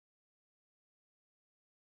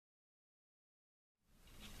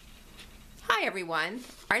Hi everyone,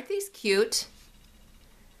 aren't these cute?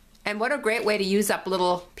 And what a great way to use up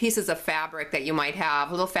little pieces of fabric that you might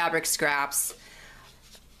have, little fabric scraps.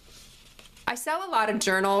 I sell a lot of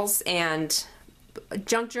journals and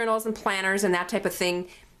junk journals and planners and that type of thing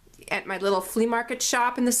at my little flea market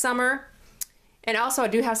shop in the summer. And also I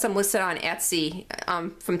do have some listed on Etsy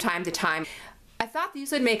from time to time. I thought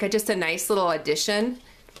these would make just a nice little addition.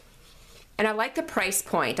 And I like the price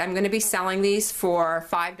point. I'm going to be selling these for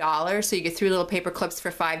 $5, so you get 3 little paper clips for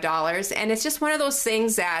 $5. And it's just one of those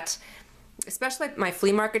things that, especially at my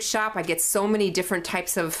flea market shop, I get so many different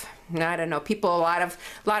types of, I don't know, people, a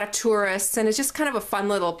lot of tourists, and it's just kind of a fun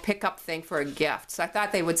little pickup thing for a gift. So I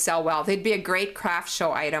thought they would sell well. They'd be a great craft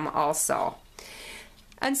show item also.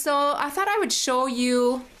 And so I thought I would show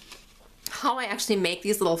you how I actually make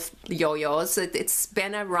these little yo-yos. It's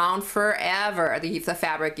been around forever, the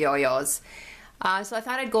fabric yo-yos. So I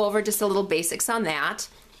thought I'd go over just a little basics on that,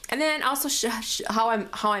 and then also how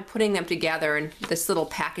I'm putting them together in this little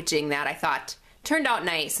packaging that I thought turned out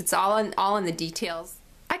nice. It's all in the details.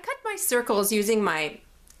 I cut my circles using my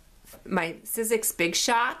Sizzix Big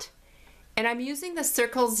Shot, and I'm using the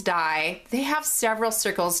circles die. They have several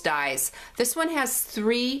circles dies. This one has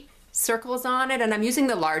 3 circles on it, and I'm using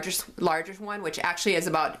the largest one, which actually is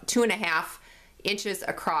about 2.5 inches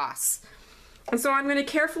across. And so I'm going to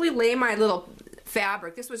carefully lay my little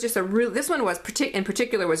fabric. This was just a real, this one was in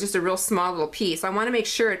particular was just a real small little piece. I want to make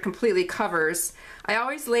sure it completely covers. I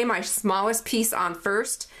always lay my smallest piece on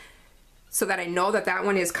first so that I know that that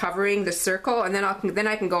one is covering the circle, and then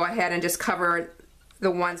I can go ahead and just cover the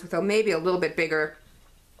ones with maybe a little bit bigger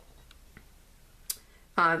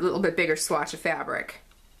swatch of fabric.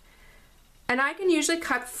 And I can usually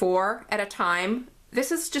cut 4 at a time.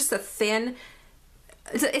 This is just a thin,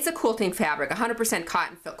 it's a quilting fabric, 100%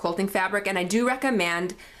 cotton quilting fabric, and I do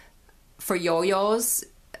recommend for yo-yos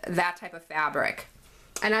that type of fabric.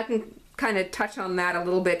 And I can kind of touch on that a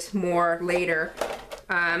little bit more later.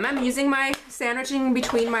 I'm using my sandwiching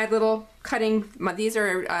between my little cutting. These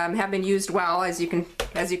are have been used well, as you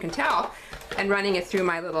can tell, and running it through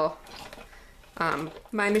my little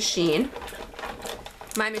my machine.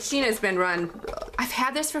 My machine has been run, I've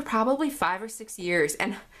had this for probably 5 or 6 years,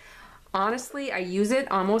 and honestly I use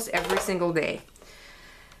it almost every single day.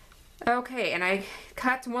 Okay, and I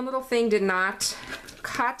cut one little thing, did not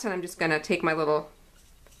cut, and I'm just gonna take my little,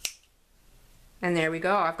 and there we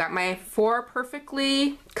go. I've got my 4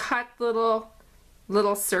 perfectly cut little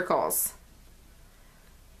circles.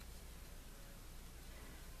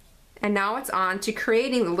 And now it's on to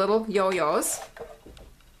creating the little yo-yos.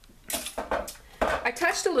 I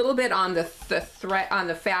touched a little bit on the thread on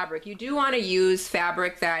the fabric. You do want to use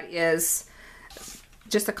fabric that is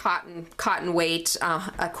just a cotton weight,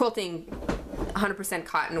 a quilting 100%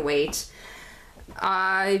 cotton weight.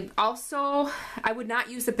 I would not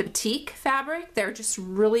use the batik fabric. They're just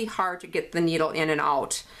really hard to get the needle in and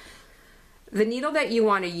out. The needle that you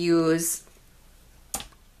want to use,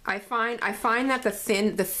 I find that the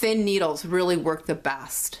thin needles really work the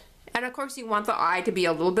best. And of course you want the eye to be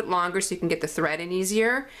a little bit longer so you can get the thread in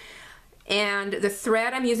easier. And the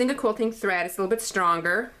thread, I'm using a quilting thread, it's a little bit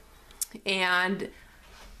stronger. And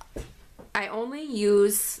I only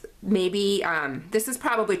use maybe, this is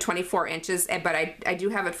probably 24 inches, but I do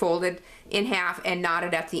have it folded in half and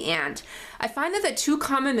knotted at the end. I find that the 2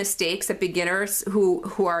 common mistakes that beginners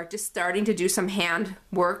who are just starting to do some hand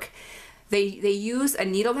work, they use a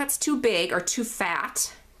needle that's too big or too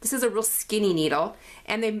fat. This is a real skinny needle,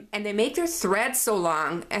 and they make their thread so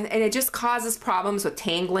long, and it just causes problems with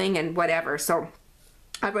tangling and whatever. So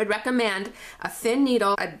I would recommend a thin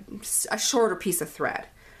needle, a shorter piece of thread.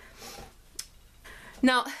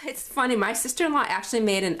 Now, it's funny, my sister-in-law actually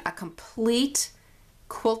made a complete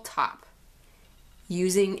quilt top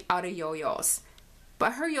out of yo-yos.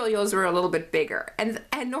 But her yo-yos were a little bit bigger, and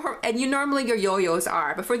normally your yo-yos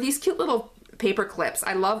are. But for these cute little paper clips,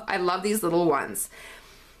 I love these little ones.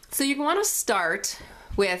 So you want to start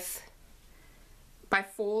with by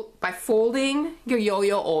folding your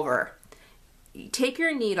yo-yo over. You take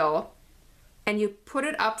your needle and you put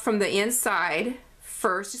it up from the inside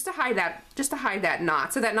first, just to hide that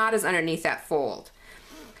knot. So that knot is underneath that fold.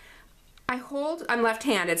 I'm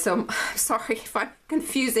left-handed, so I'm sorry if I'm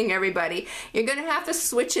confusing everybody. You're gonna have to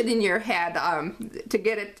switch it in your head to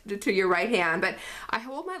get it to your right hand. But I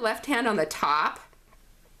hold my left hand on the top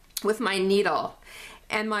with my needle,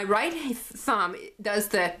 and my right thumb does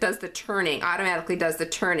the turning, automatically does the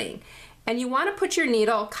turning. And you want to put your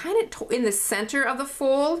needle kind of in the center of the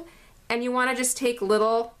fold, and you want to just take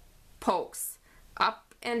little pokes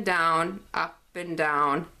up and down, up and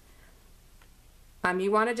down.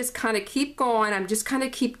 You want to just kind of keep going. I'm just kind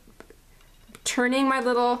of keep turning my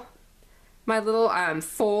little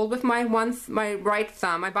fold with my right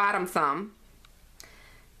thumb, my bottom thumb,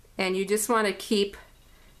 and you just want to keep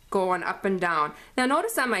going up and down. Now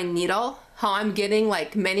notice on my needle how I'm getting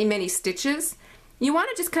like many stitches. You want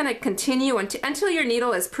to just kind of continue until your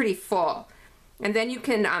needle is pretty full, and then you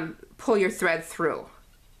can pull your thread through.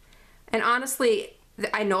 And honestly,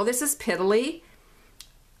 I know this is piddly.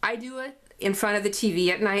 I do it in front of the TV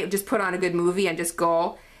at night, just put on a good movie and just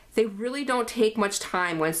go. They really don't take much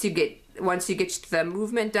time once you get the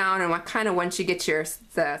movement down and once you get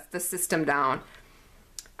the system down.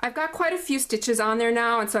 I've got quite a few stitches on there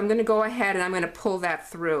now, and so I'm going to go ahead and I'm going to pull that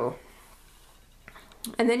through.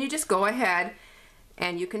 And then you just go ahead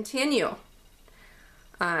and you continue.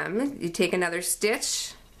 You take another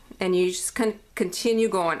stitch and you just continue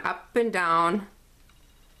going up and down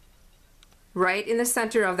right in the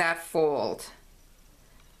center of that fold.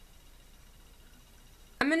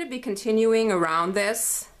 I'm going to be continuing around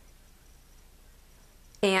this,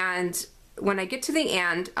 and when I get to the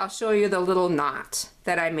end, I'll show you the little knot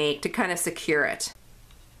that I make to kind of secure it.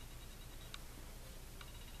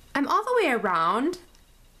 I'm all the way around,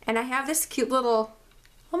 and I have this cute little,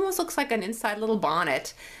 almost looks like an inside little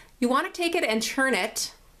bonnet. You want to take it and turn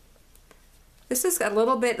it. This is a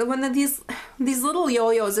little bit, one of these little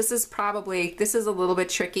yo-yos, this is a little bit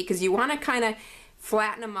tricky because you want to kind of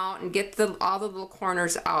flatten them out and get all the little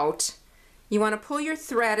corners out. You want to pull your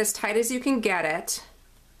thread as tight as you can get it,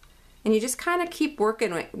 and you just kind of keep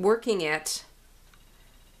working it.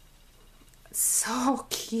 So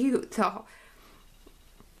cute though.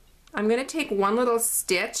 I'm going to take one little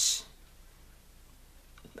stitch,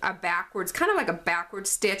 kind of like a backward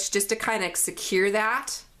stitch, just to kind of secure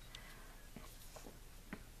that.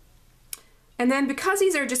 And then because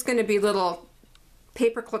these are just going to be little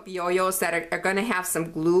paperclip yo-yos that are going to have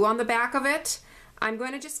some glue on the back of it, I'm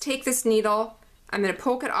going to just take this needle, I'm going to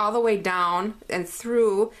poke it all the way down and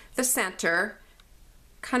through the center,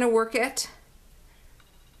 kind of work it,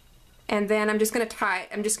 and then I'm just going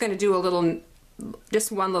to do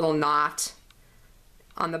just one little knot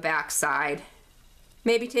on the back side,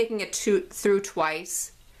 maybe taking it through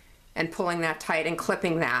twice and pulling that tight and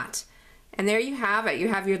clipping that. And there you have it. You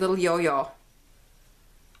have your little yo-yo.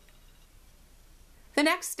 The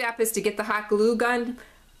next step is to get the hot glue gun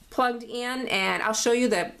plugged in, and I'll show you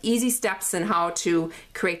the easy steps in how to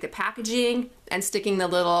create the packaging and sticking the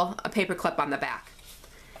little paper clip on the back.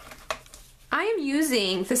 I am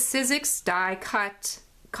using the Sizzix die cut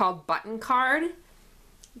called button card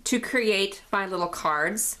to create my little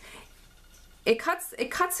cards. It cuts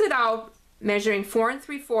it out measuring 4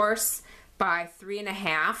 3/4 by 3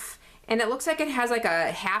 1/2, and it looks like it has like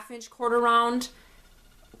a 1/2 inch quarter round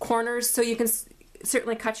corners, so you can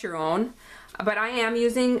certainly cut your own. But I'm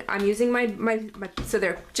using my so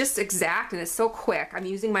they're just exact and it's so quick. I'm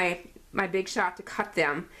using my Big Shot to cut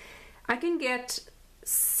them. I can get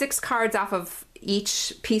 6 cards off of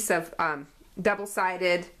each piece of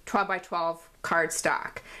double-sided 12 by 12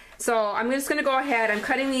 cardstock. So I'm just going to go ahead. I'm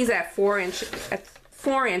cutting these at 4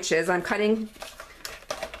 inches. I'm cutting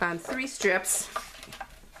 3 strips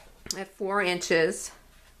at 4 inches.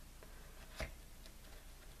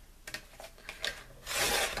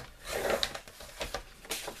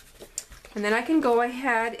 And then I can go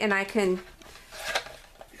ahead and I can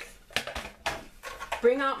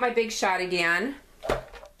bring out my Big Shot again.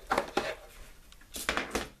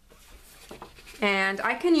 And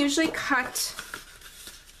I can usually cut,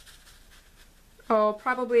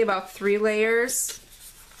 probably about 3 layers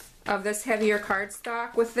of this heavier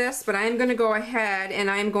cardstock with this, but I'm going to go ahead and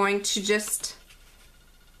I'm going to just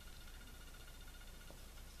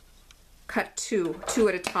cut two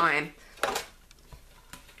at a time.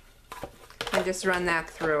 And just run that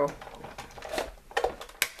through.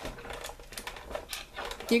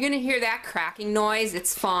 You're going to hear that cracking noise.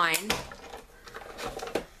 It's fine.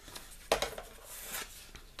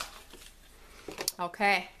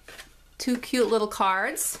 Okay, 2 cute little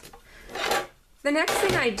cards. The next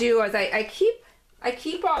thing I do is I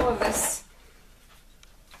keep all of this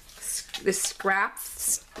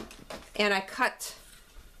scraps, and I cut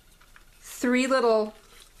 3 little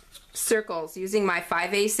circles using my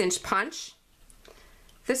 5/8 inch punch.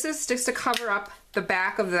 This is just to cover up the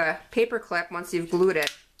back of the paper clip once you've glued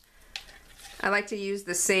it. I like to use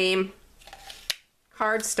the same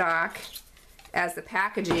cardstock as the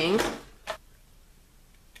packaging.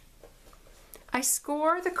 I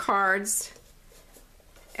score the cards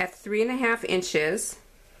at 3 1/2 inches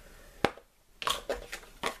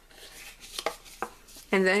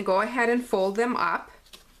and then go ahead and fold them up.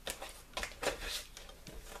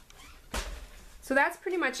 So that's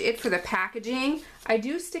pretty much it for the packaging. I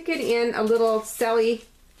do stick it in a little celly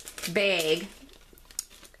bag,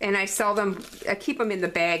 and I sell them, I keep them in the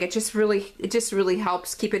bag. It just really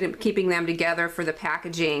helps keeping them together for the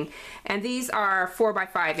packaging. And these are 4 by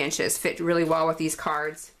 5 inches, fit really well with these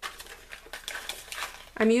cards.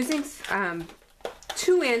 I'm using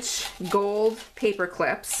 2-inch gold paper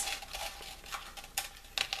clips.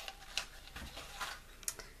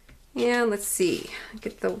 And let's see,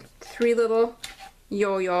 get the 3 little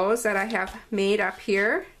yo-yos that I have made up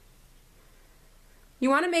here. You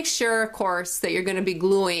want to make sure, of course, that you're going to be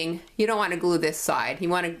gluing. You don't want to glue this side. You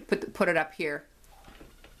want to put it up here.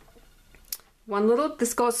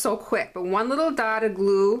 This goes so quick, but 1 little dot of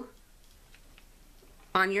glue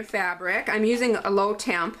on your fabric. I'm using a low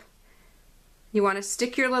temp. You want to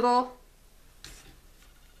stick your little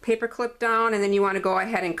paper clip down, and then you want to go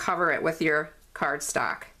ahead and cover it with your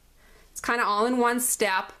cardstock. It's kind of all in one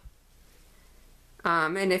step.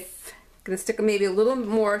 And if I'm going to stick maybe a little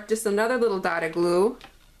more, just another little dot of glue.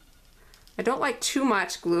 I don't like too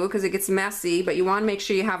much glue because it gets messy, but you want to make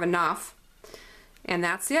sure you have enough. And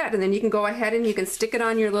that's it. And then you can go ahead and you can stick it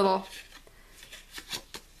on your little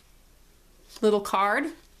card.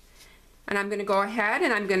 And I'm going to go ahead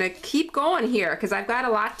and I'm going to keep going here because I've got a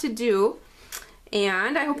lot to do.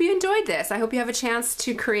 And I hope you enjoyed this. I hope you have a chance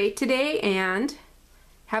to create today, and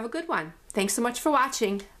have a good one. Thanks so much for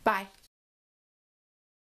watching. Bye.